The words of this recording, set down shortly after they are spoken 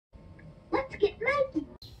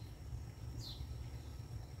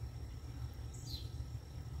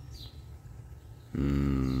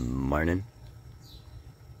morning.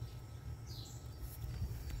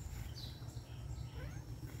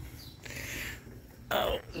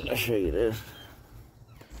 Oh, I'll show you this.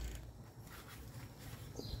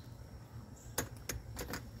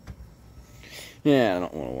 Yeah, I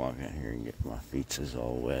don't want to walk out here and get my feet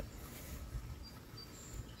all wet.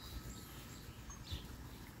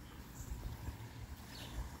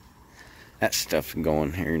 That stuff's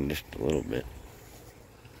going here in just a little bit.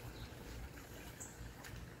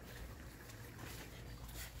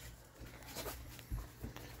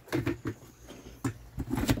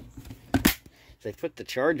 They put the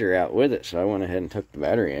charger out with it, so I went ahead and took the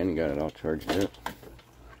battery in and got it all charged up.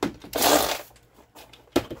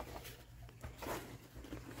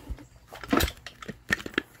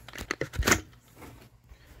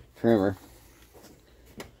 Trimmer.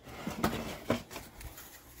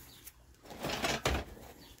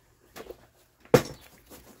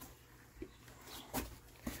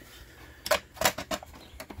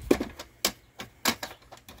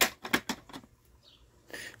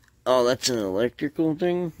 Oh, that's an electrical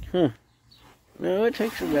thing? Huh. No, it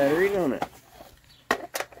takes a battery, don't it?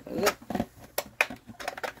 Does it?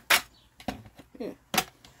 Yeah.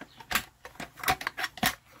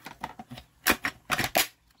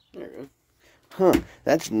 There we go. Huh,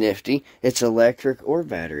 that's nifty. It's electric or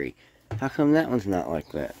battery. How come that one's not like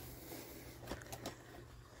that?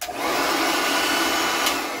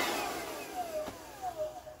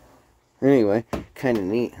 Anyway, kind of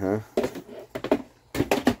neat, huh?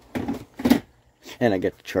 And I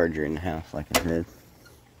got the charger in the house, like I said.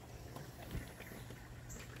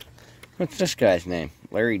 What's this guy's name?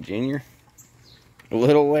 Larry Jr.?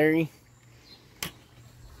 Little Larry?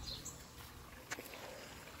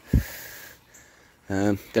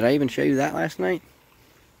 Did I even show you that last night?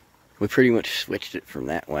 We pretty much switched it from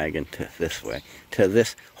that wagon to this way. To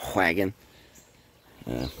this wagon.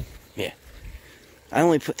 Yeah. I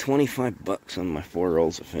only put 25 bucks on my 4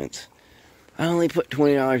 rolls of fence. I only put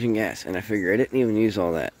 $20 in gas, and I figure I didn't even use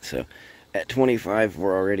all that. So, at 25,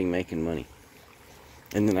 we're already making money.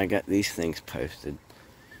 And then I got these things posted,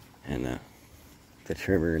 and the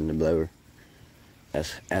trimmer and the blower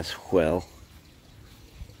as well.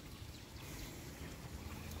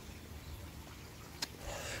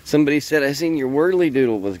 Somebody said, I seen your whirly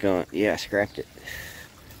doodle was gone. Yeah, I scrapped it.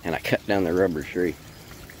 And I cut down the rubber tree.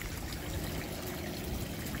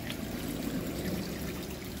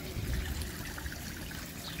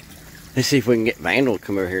 Let's see if we can get Vandal to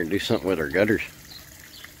come over here and do something with our gutters.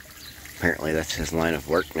 Apparently that's his line of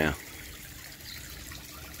work now.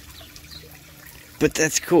 But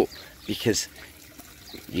that's cool, because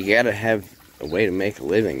you gotta have a way to make a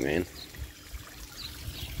living, man.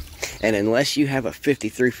 And unless you have a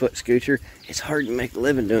 53-foot scooter, it's hard to make a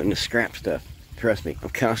living doing the scrap stuff. Trust me, I'm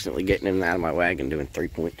constantly getting in and out of my wagon doing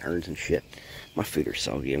 3-point turns and shit. My feet are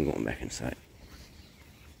soggy, I'm going back inside.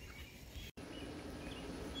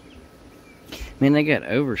 Man, they got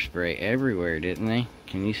overspray everywhere, didn't they?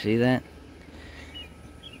 Can you see that?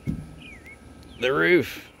 The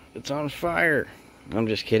roof, it's on fire. I'm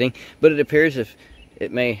just kidding. But it appears if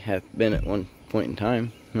it may have been at one point in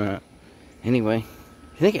time. Anyway,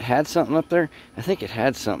 you think it had something up there? I think it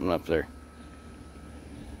had something up there.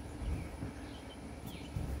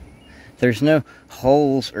 There's no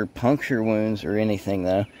holes or puncture wounds or anything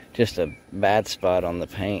though. Just a bad spot on the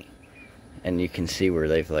paint. And you can see where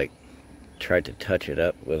they've like tried to touch it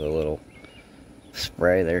up with a little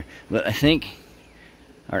spray there. But I think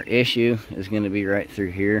our issue is going to be right through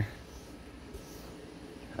here.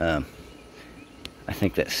 I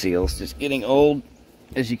think that seal's just getting old.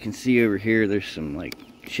 As you can see over here, there's some like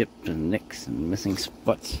chips and nicks and missing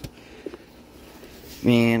spots.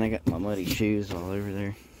 Man, I got my muddy shoes all over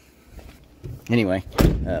there. Anyway,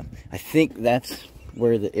 I think that's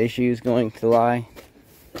where the issue is going to lie.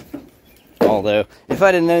 Although, if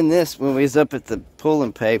I'd have known this when we was up at the pull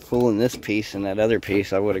and pay, pulling this piece and that other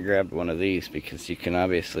piece, I would have grabbed one of these, because you can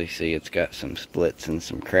obviously see it's got some splits and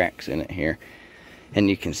some cracks in it here. And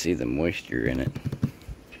you can see the moisture in it.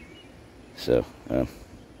 So,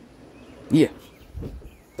 yeah.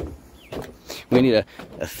 We need a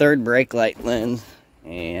third brake light lens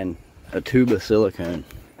and a tube of silicone.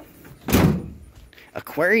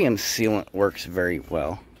 Aquarium sealant works very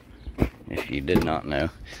well, if you did not know.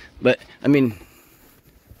 But, I mean,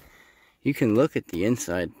 you can look at the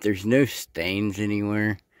inside. There's no stains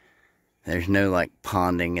anywhere. There's no, like,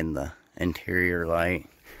 ponding in the interior light.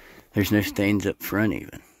 There's no stains up front,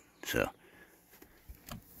 even. So,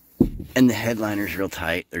 and the headliner's real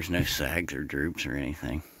tight. There's no sags or droops or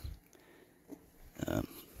anything.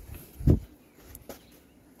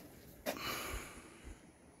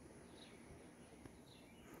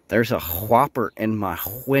 There's a whopper in my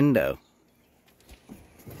window.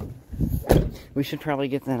 We should probably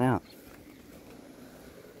get that out.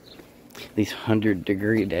 These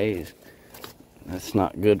 100-degree days. That's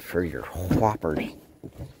not good for your whoppers.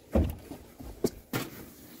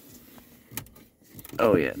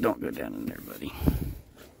 Oh yeah, don't go down in there, buddy.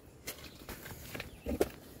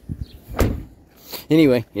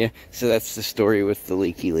 Anyway, yeah, so that's the story with the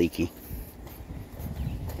leaky.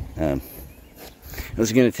 I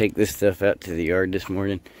was going to take this stuff out to the yard this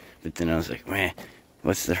morning, but then I was like, man,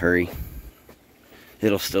 what's the hurry?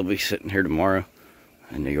 It'll still be sitting here tomorrow,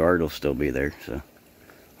 and the yard will still be there, so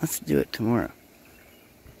let's do it tomorrow.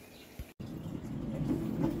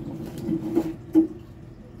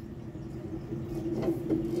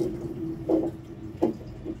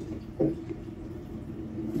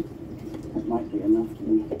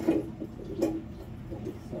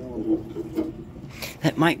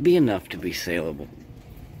 That might be enough to be saleable.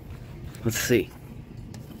 Let's see.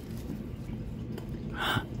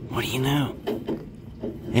 What do you know?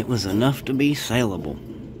 It was enough to be saleable.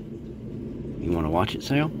 You want to watch it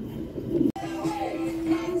sail?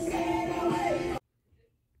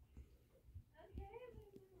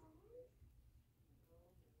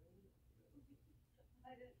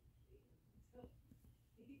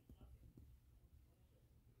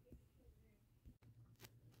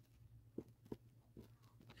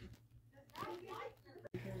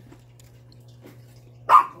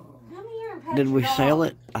 Did we sail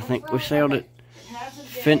it? I think we sailed it.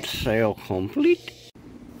 Fence sail complete.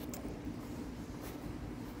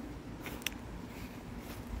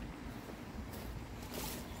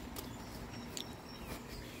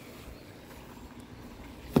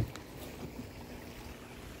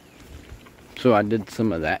 So I did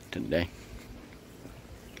some of that today.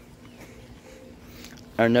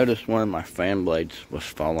 I noticed one of my fan blades was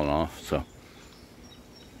falling off, so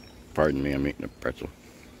pardon me, I'm eating a pretzel.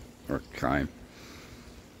 Or trying.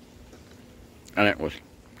 And it was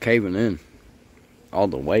caving in. All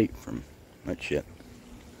the weight from that shit.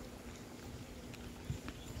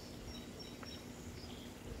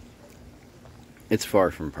 It's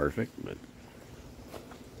far from perfect, but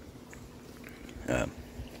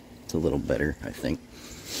it's a little better, I think.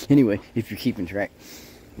 Anyway, if you're keeping track,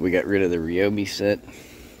 we got rid of the Ryobi set.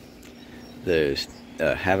 Those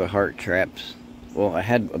Have a Heart traps. Well, I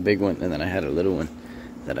had a big one, and then I had a little one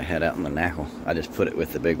that I had out in the knackle. I just put it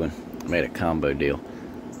with the big one. Made a combo deal.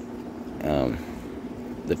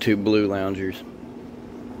 The two blue loungers.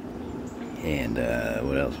 And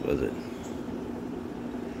what else was it?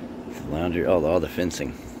 The lounger, oh, all the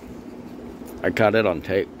fencing. I caught it on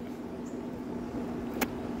tape.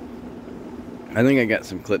 I think I got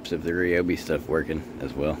some clips of the Ryobi stuff working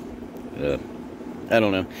as well. I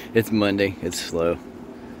don't know. It's Monday. It's slow.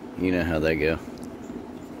 You know how they go.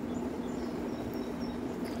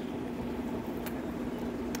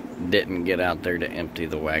 Didn't get out there to empty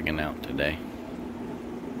the wagon out today.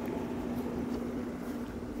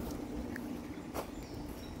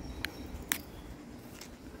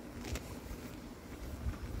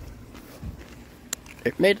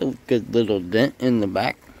 It made a good little dent in the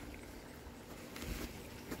back.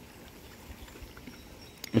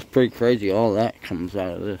 It's pretty crazy all that comes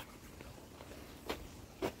out of this.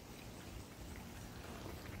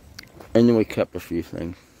 And then we kept a few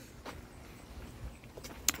things.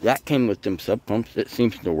 That came with them sub pumps. It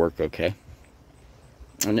seems to work okay.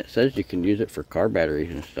 And it says you can use it for car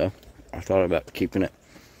batteries and stuff. I thought about keeping it.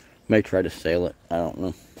 May try to sell it. I don't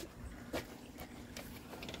know.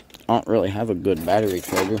 I don't really have a good battery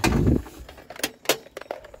charger.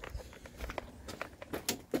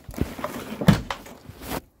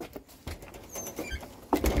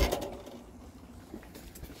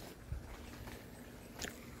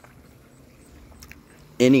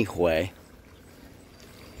 Anyway.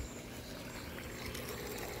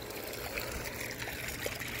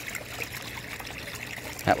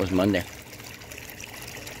 That was Monday.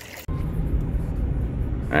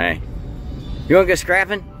 Alright. You want to go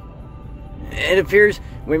scrapping? It appears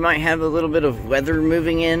we might have a little bit of weather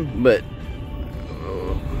moving in, but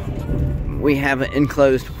we have an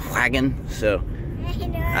enclosed wagon, so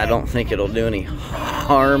I don't think it'll do any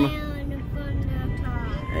harm.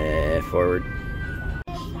 Forward.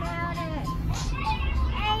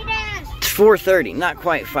 It's 4:30, not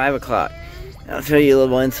quite 5 o'clock. I'll tell you a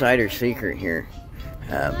little insider secret here.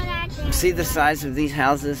 See the size of these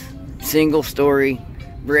houses? Single story,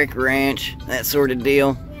 brick ranch, that sort of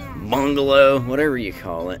deal. Bungalow, whatever you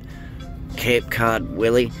call it. Cape Cod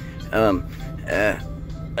Willie.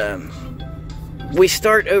 We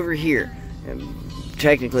start over here.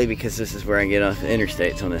 Technically because this is where I get off the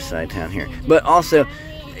interstates on this side of town here. But also,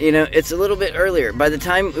 you know, it's a little bit earlier. By the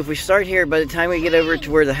time, if we start here, by the time we get over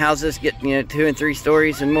to where the houses get, you know, 2 and 3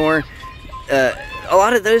 stories and more, a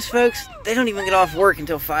lot of those folks, they don't even get off work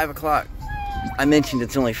until 5 o'clock. I mentioned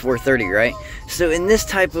it's only 4:30, right? So in this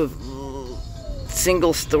type of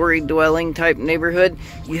single-story dwelling type neighborhood,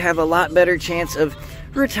 you have a lot better chance of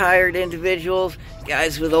retired individuals,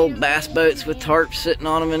 guys with old bass boats with tarps sitting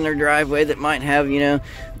on them in their driveway that might have, you know,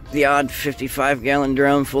 the odd 55-gallon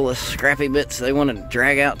drum full of scrappy bits they want to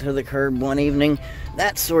drag out to the curb one evening.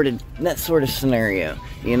 That sort of scenario,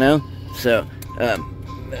 you know. So I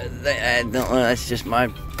don't know, that's just my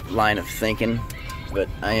line of thinking, but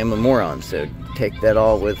I am a moron, so take that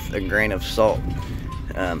all with a grain of salt.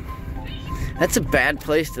 That's a bad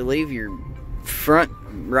place to leave your front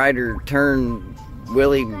rider turn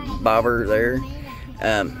willy bobber there.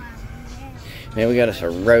 Man, we got us a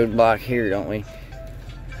roadblock here, don't we?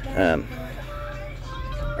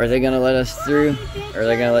 Are they gonna let us through? Or are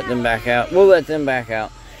they gonna let them back out? We'll let them back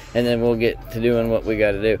out, and then we'll get to doing what we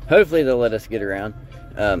gotta do. Hopefully they'll let us get around.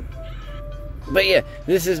 But yeah,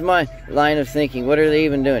 this is my line of thinking. What are they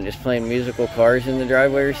even doing? Just playing musical cars in the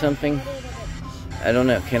driveway or something? I don't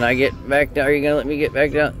know. Can I get back down? Are you gonna let me get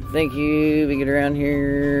back down? Thank you. We get around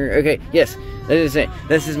here. Okay, yes. That is it.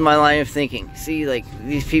 This is my line of thinking. See, like,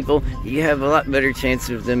 these people, you have a lot better chance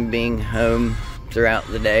of them being home throughout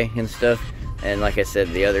the day and stuff. And like I said,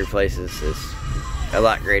 the other places is a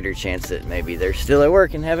lot greater chance that maybe they're still at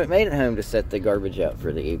work and haven't made it home to set the garbage out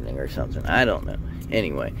for the evening or something. I don't know.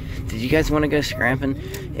 Anyway, did you guys want to go scramping?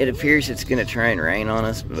 It appears it's going to try and rain on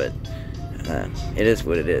us, but it is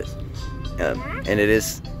what it is. And it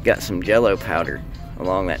is got some jello powder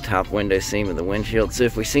along that top window seam of the windshield. So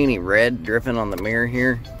if we see any red dripping on the mirror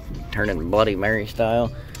here, turning Bloody Mary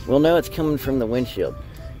style, we'll know it's coming from the windshield.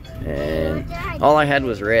 And all I had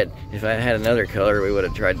was red. If I had another color, we would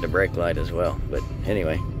have tried the brake light as well. But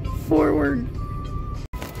anyway, forward.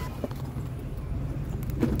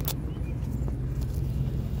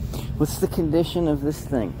 What's the condition of this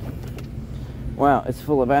thing? Wow, it's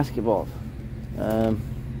full of basketballs. The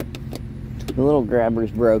little grabber's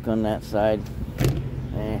broke on that side.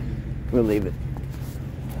 We'll leave it.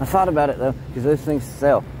 I thought about it though, because those things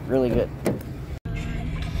sell really good.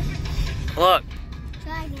 Look,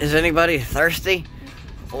 is anybody thirsty?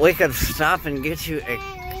 We could stop and get you a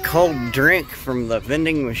cold drink from the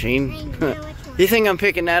vending machine. You think I'm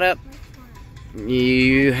picking that up?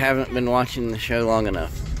 You haven't been watching the show long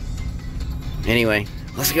enough. Anyway,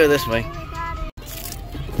 let's go this way.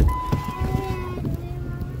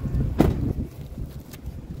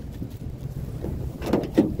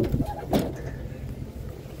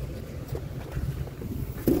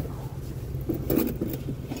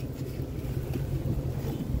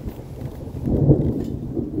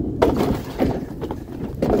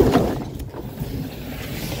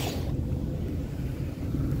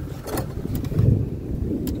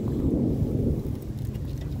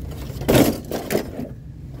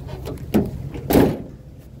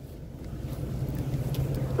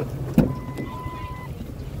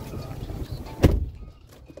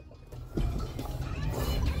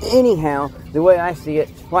 Anyhow, the way I see it,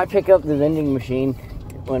 why pick up the vending machine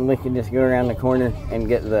when we can just go around the corner and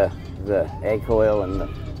get the egg coil and the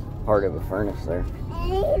part of a furnace there?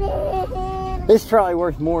 It's probably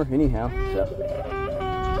worth more anyhow,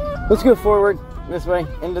 so. Let's go forward this way,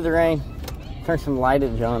 into the rain. Turn some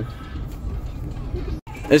lightage on.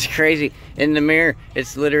 It's crazy. In the mirror,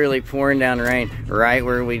 it's literally pouring down rain right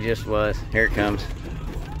where we just was. Here it comes.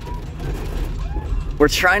 We're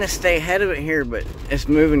trying to stay ahead of it here, but it's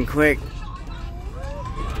moving quick.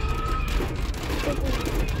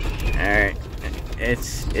 Alright,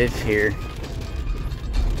 it's here.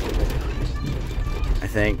 I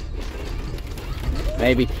think.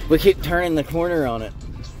 Maybe. We keep turning the corner on it.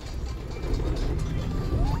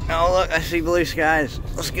 Oh look, I see blue skies.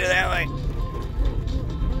 Let's go that way.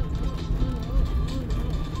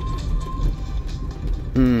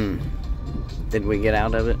 Did we get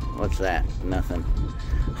out of it? What's that? Nothing.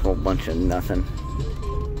 A whole bunch of nothing.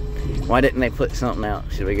 Why didn't they put something out?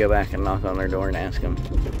 Should we go back and knock on their door and ask them?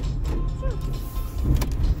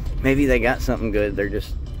 Maybe they got something good. They're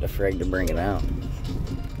just afraid to bring it out.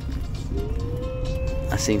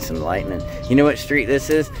 I seen some lightning. You know what street this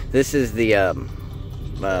is? This is the,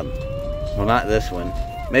 well, not this one.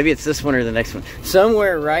 Maybe it's this one or the next one.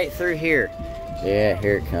 Somewhere right through here. Yeah,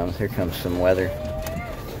 here it comes. Here comes some weather.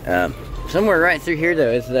 Somewhere right through here,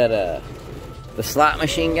 though, is that, the slot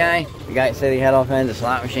machine guy. The guy said he had all kinds of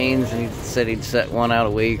slot machines, and he said he'd set one out a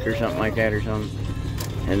week or something like that or something.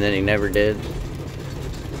 And then he never did.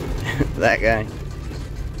 That guy.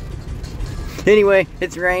 Anyway,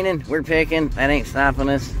 it's raining. We're picking. That ain't stopping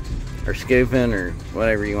us. Or scooping, or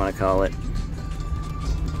whatever you want to call it.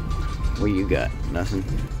 What you got? Nothing?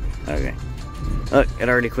 Okay. Look, it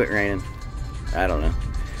already quit raining. I don't know.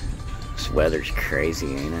 This weather's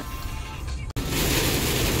crazy, ain't it?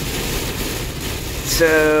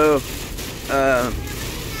 So,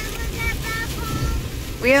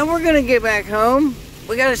 yeah, we're gonna get back home.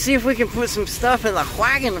 We gotta see if we can put some stuff in the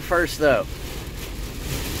wagon first, though.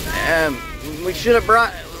 We should have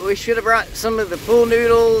brought some of the pool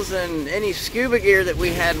noodles and any scuba gear that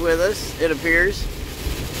we had with us, it appears.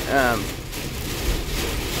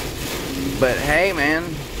 But hey, man,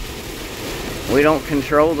 we don't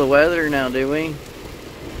control the weather now, do we?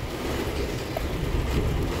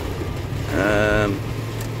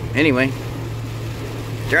 Anyway,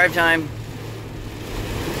 drive time.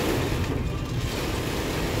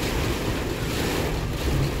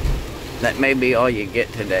 That may be all you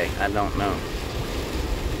get today. I don't know.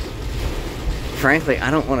 Frankly,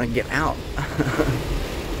 I don't want to get out.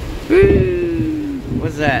 Woo!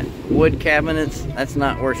 What's that? Wood cabinets? That's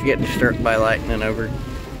not worth getting struck by lightning over.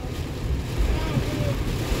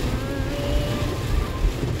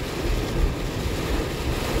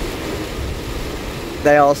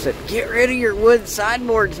 They all said, get rid of your wood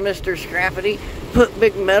sideboards, Mr. Scrappity. Put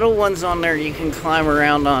big metal ones on there you can climb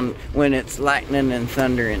around on when it's lightning and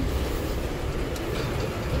thundering.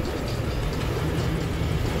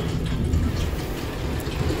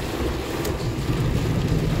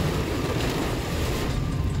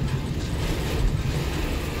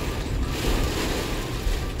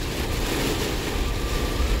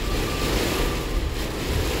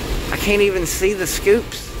 I can't even see the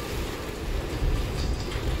scoops.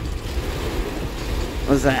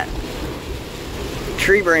 What's that?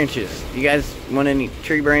 Tree branches. You guys want any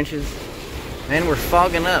tree branches? Man, we're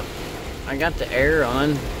fogging up. I got the air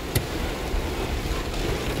on.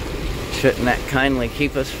 Shouldn't that kindly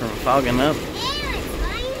keep us from fogging up?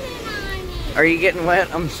 Are you getting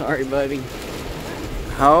wet? I'm sorry, buddy.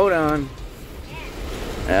 Hold on.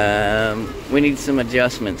 We need some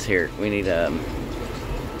adjustments here. We need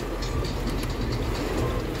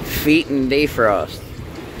feet and defrost.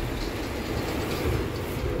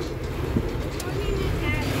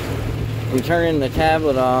 I'm turning the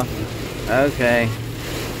tablet off. Okay.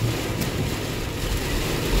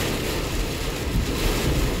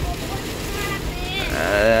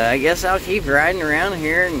 I guess I'll keep riding around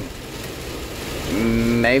here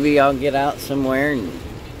and maybe I'll get out somewhere and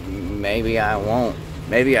maybe I won't.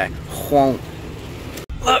 Maybe I won't.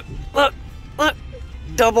 Look, look, look!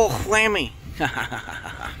 Double whammy.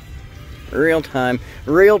 Real time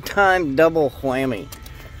double whammy.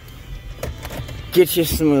 Get you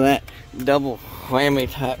some of that double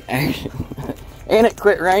whammy type action. And it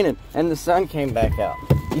quit raining and the sun came back out.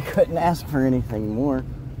 You couldn't ask for anything more.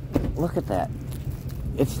 Look at that.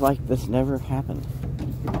 It's like this never happened.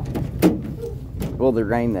 Well, the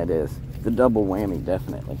rain, that is. The double whammy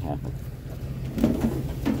definitely happened.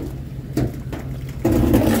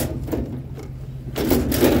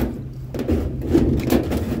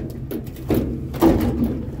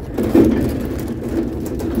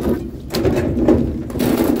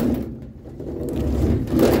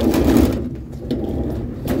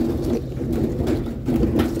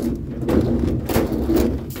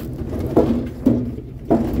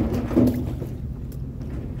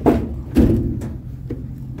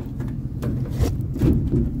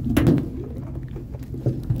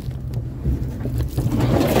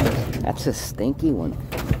 That's a stinky one.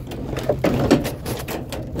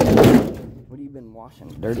 What have you been washing?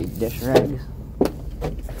 Dirty dish rags?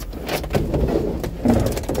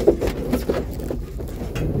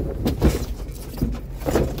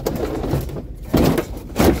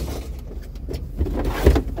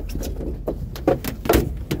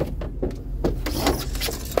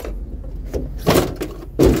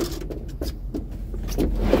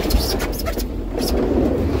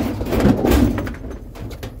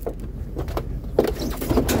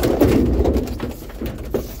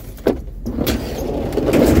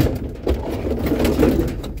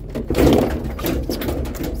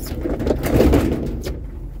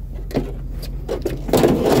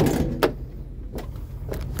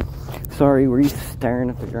 Sorry, were you staring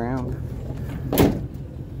at the ground?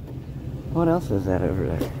 What else is that over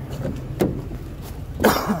there?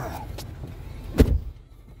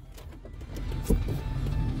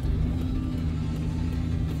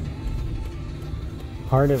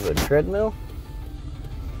 Part of a treadmill,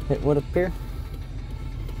 it would appear.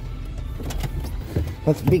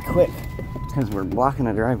 Let's be quick, because we're blocking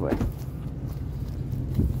a driveway.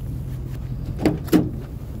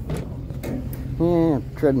 Yeah,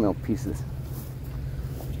 treadmill pieces.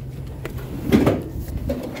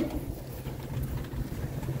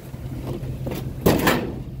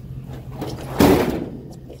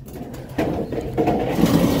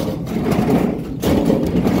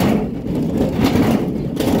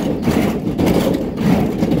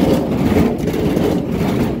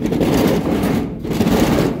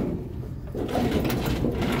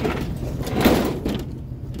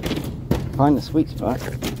 find the sweet spot.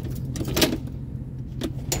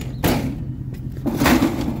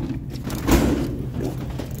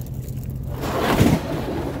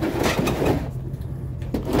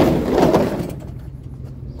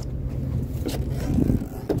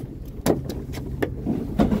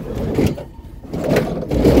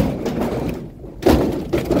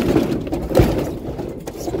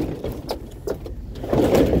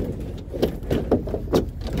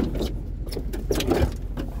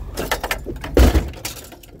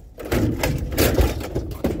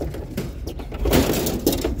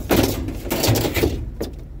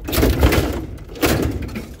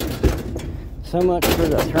 So much for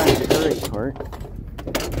the trying to hurry part.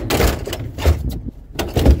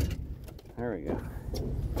 There we go.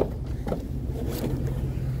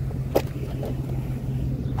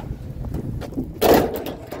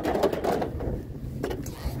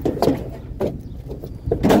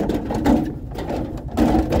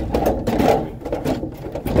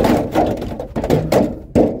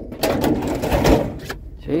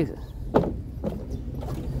 Jesus.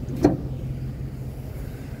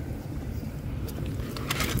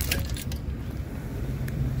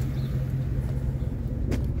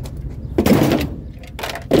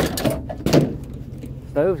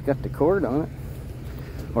 Stove's got the cord on it,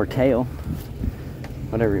 or tail,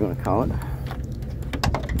 whatever you want to call it.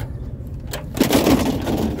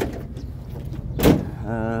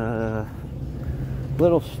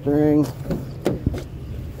 Little string.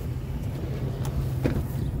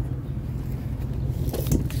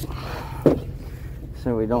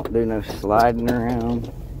 So we don't do no sliding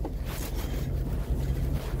around.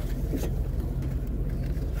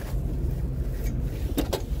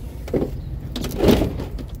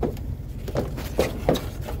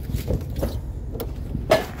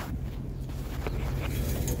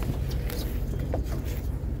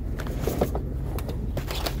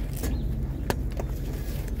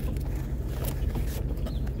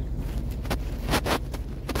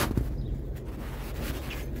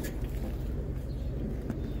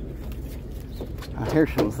 I hear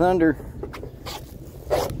some thunder.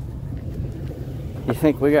 You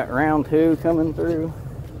think we got round 2 coming through?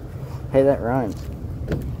 Hey, that rhymes.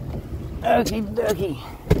 Okie dokie.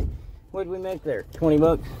 What did we make there? 20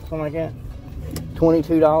 bucks? Something like that?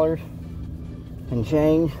 $22 and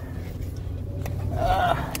change.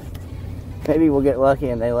 Maybe we'll get lucky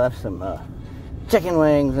and they left some chicken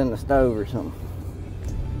wings in the stove or something.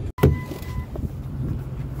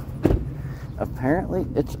 Apparently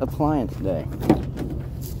it's appliance day.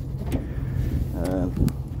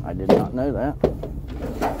 I did not know that.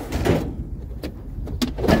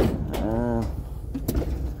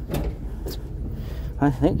 I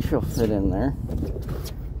think she'll fit in there.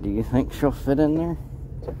 Do you think she'll fit in there?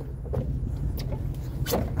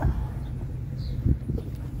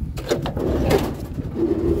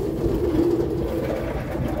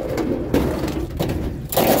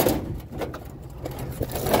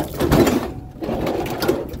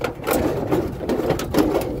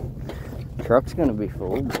 Truck's gonna be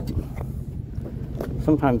full.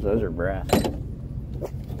 Sometimes those are brass.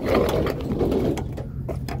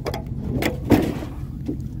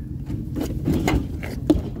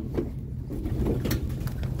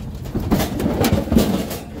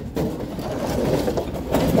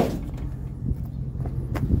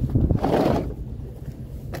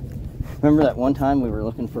 Remember that one time we were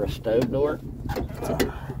looking for a stove door?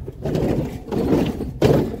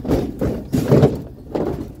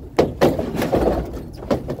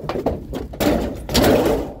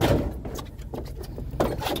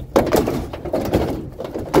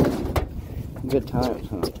 Good times,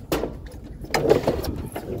 huh?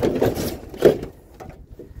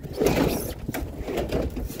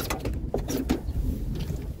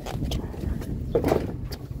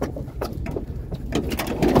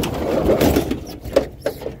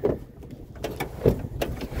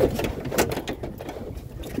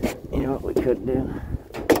 You know what we could do?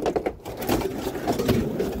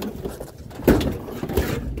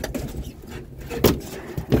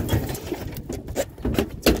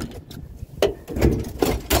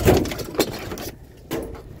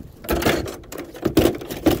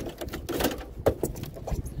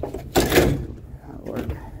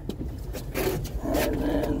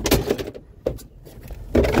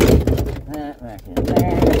 Back in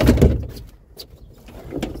there.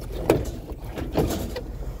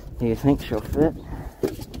 Do you think she'll fit?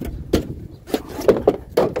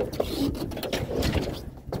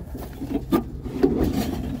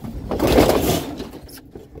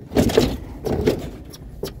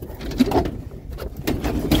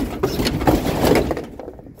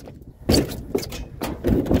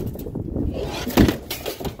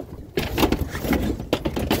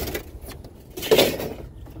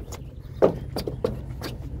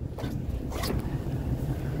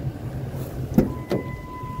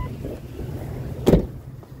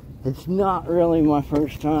 It's not really my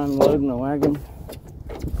first time loading a wagon,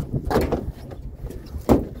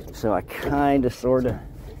 so I kind of, sort of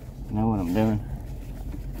know what I'm doing.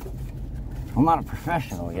 I'm not a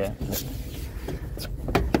professional yet, but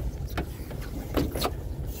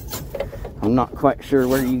I'm not quite sure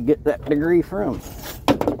where you get that degree from.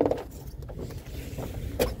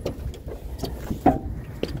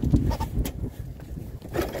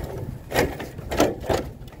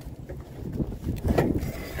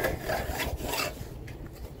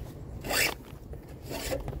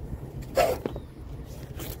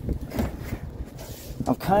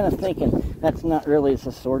 I'm kind of thinking that's not really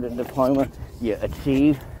the sort of diploma you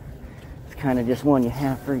achieve. It's kind of just one you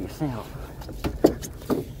have for yourself.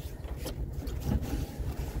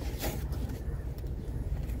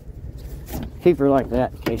 Keep her like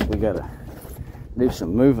that in case we gotta do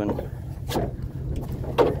some moving.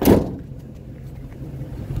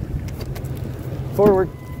 Forward.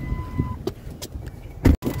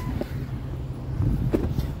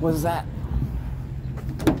 What's that?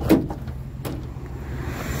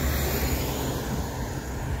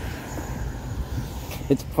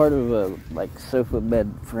 It's part of a like sofa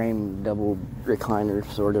bed frame double recliner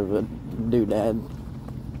sort of a doodad.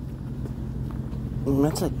 And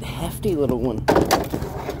that's a hefty little one.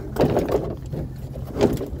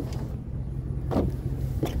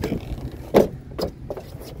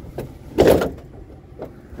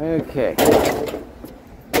 Okay.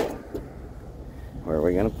 Where are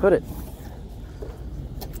we gonna put it?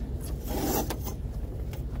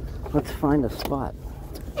 Let's find a spot.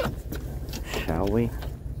 Shall we?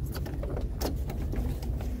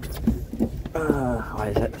 Why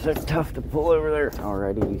is that so tough to pull over there?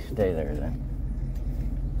 Alrighty, you stay there then.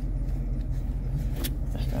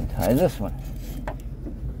 Just untie this one.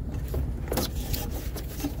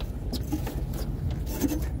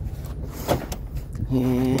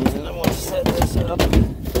 And I'm going to set this up.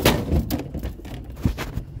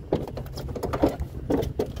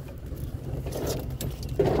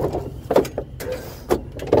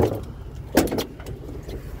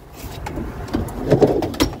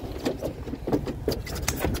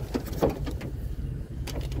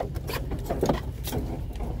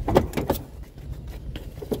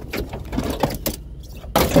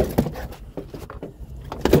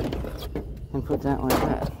 And put that like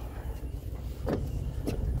that.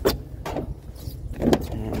 And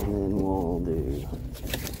then we'll do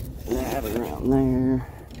that around there.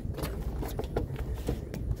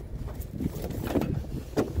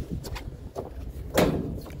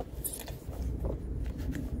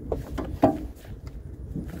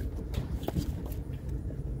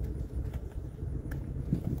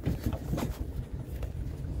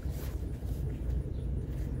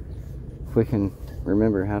 If we can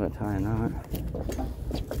remember how to tie a knot.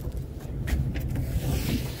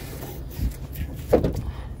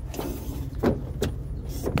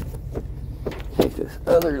 Take this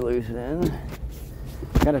other loose end.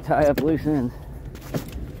 Gotta tie up loose ends.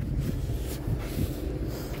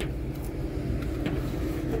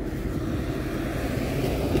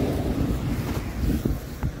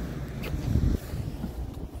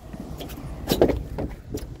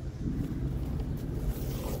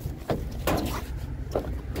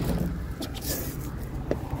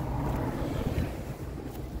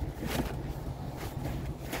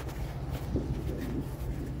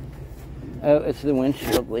 Oh, it's the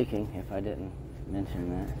windshield leaking, if I didn't mention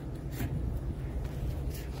that.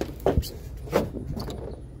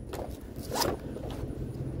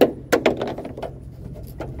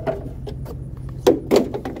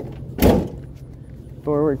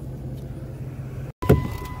 Forward.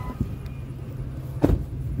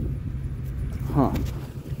 Huh.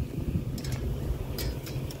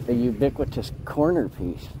 A ubiquitous corner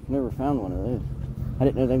piece. Never found one of those. I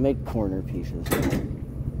didn't know they made corner pieces.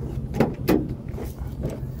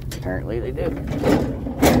 Apparently they do.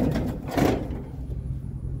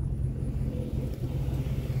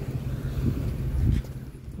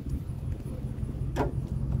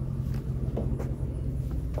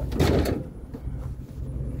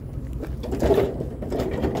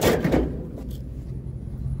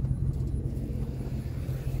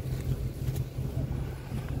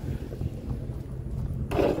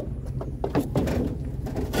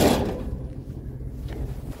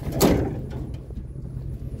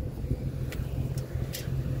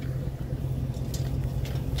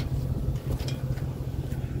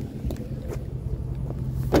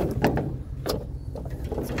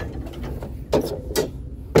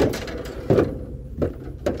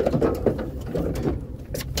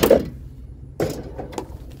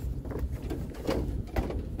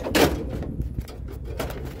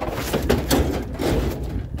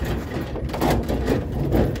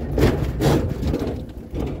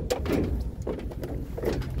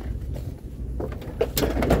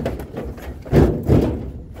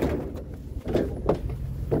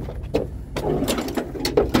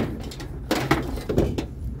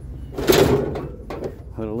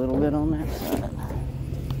 little bit on that side.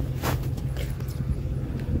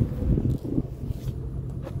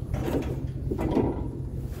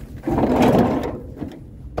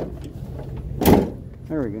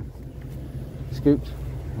 There we go. Scoops.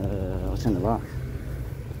 What's in the box?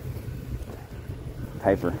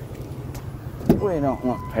 Paper. We don't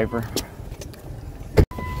want paper.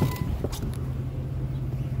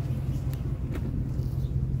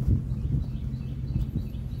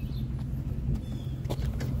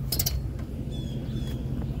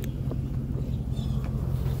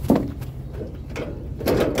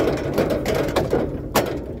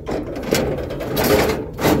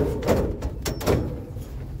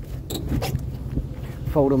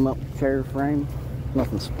 Fold them up chair frame.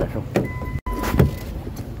 Nothing special.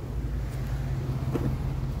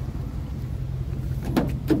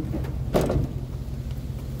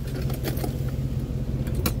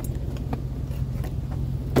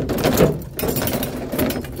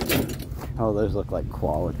 Oh, those look like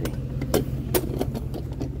quality.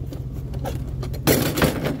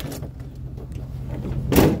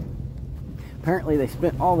 Apparently they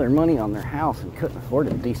spent all their money on their house and couldn't afford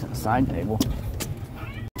a decent side table.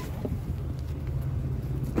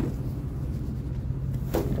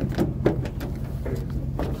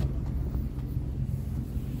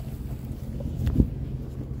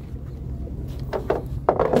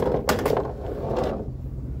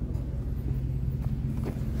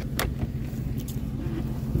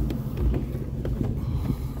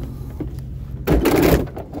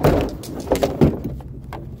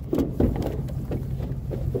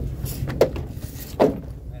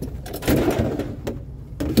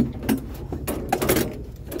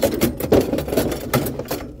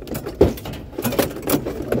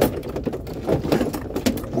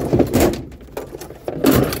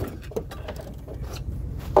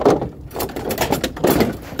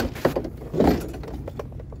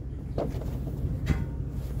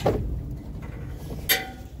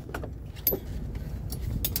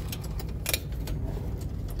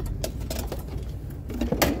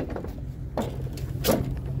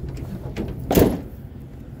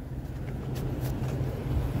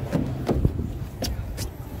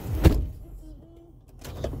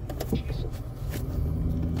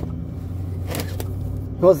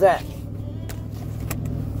 What's that?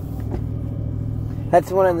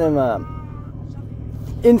 That's one of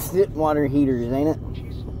them instant water heaters, ain't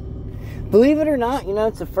it? Believe it or not, you know,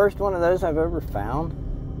 it's the first one of those I've ever found.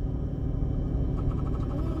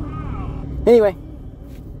 Anyway,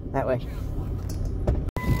 that way.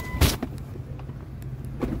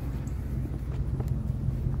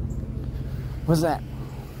 What's that?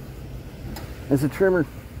 It's a trimmer.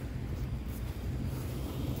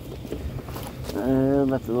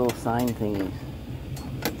 That's a little sign thingy.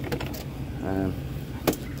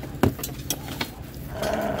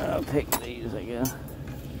 I'll take these, I guess.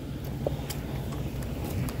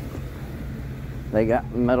 They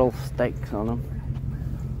got metal stakes on them.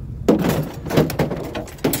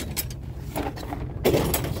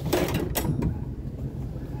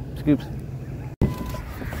 Scoops.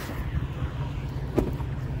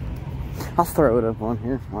 I'll throw it up on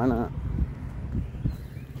here. Why not?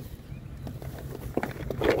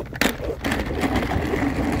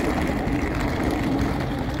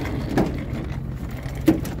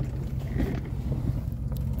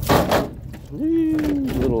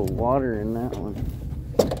 Little water in that one.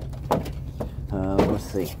 Let's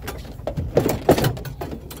see.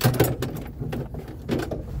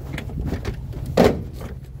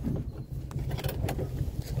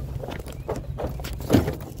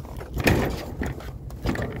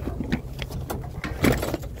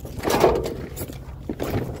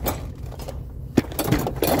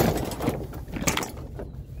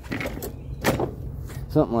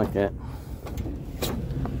 Something like that.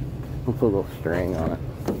 We'll put a little string on it.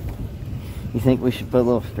 You think we should put a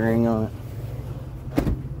little string on it?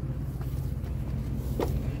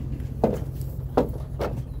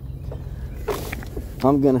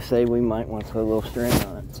 I'm gonna say we might want to put a little string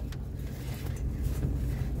on it.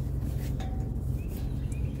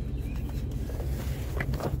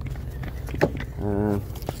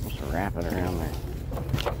 Let's wrap it around there.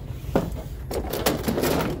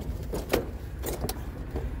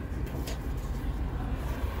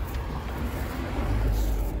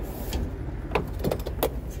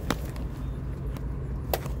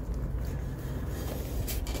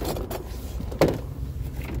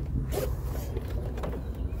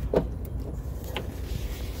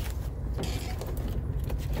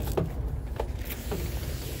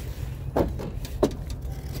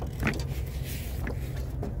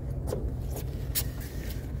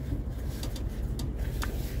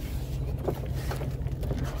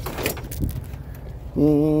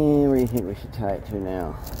 Where do you think we should tie it to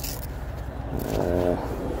now?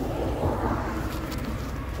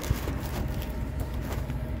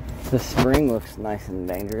 The spring looks nice and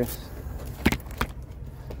dangerous.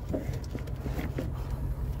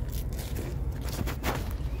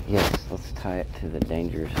 Yes, let's tie it to the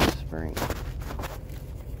dangerous spring.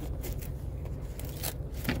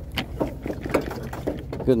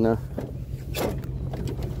 Good enough.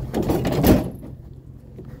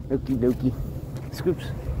 Okie dokie. Scoops.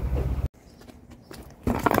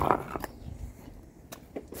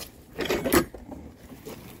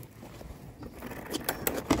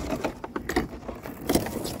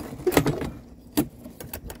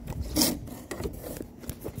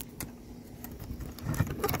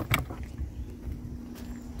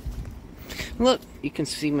 Look, you can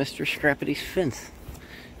see Mr. Scrappity's fence.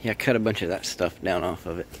 Yeah, I cut a bunch of that stuff down off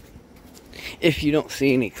of it. If you don't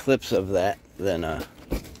see any clips of that, then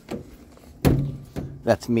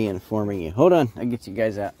that's me informing you. Hold on, I'll get you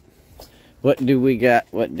guys out. What do we got?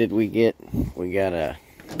 What did we get? We got a...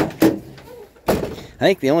 I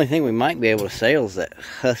think the only thing we might be able to sell is that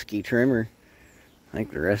Husky trimmer. I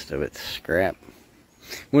think the rest of it's scrap.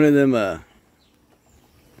 One of them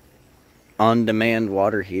on-demand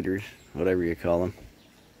water heaters, whatever you call them.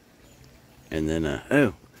 And then,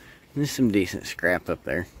 oh, there's some decent scrap up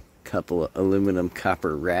there. Couple of aluminum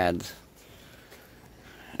copper rads.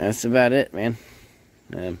 That's about it, man.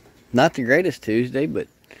 Not the greatest Tuesday, but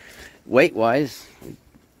weight-wise, we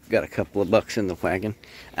got a couple of bucks in the wagon.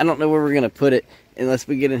 I don't know where we're going to put it unless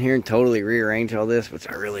we get in here and totally rearrange all this, which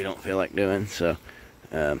I really don't feel like doing. So,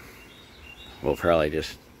 we'll probably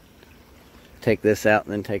just take this out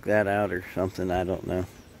and then take that out or something. I don't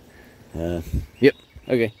know. Yep.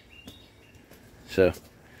 Okay. So,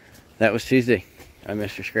 that was Tuesday. I'm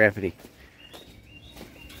Mr. Scrappity.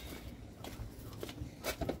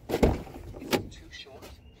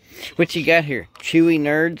 What you got here? Chewy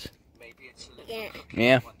nerds?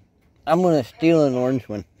 Yeah. I'm gonna steal an orange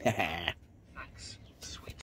one.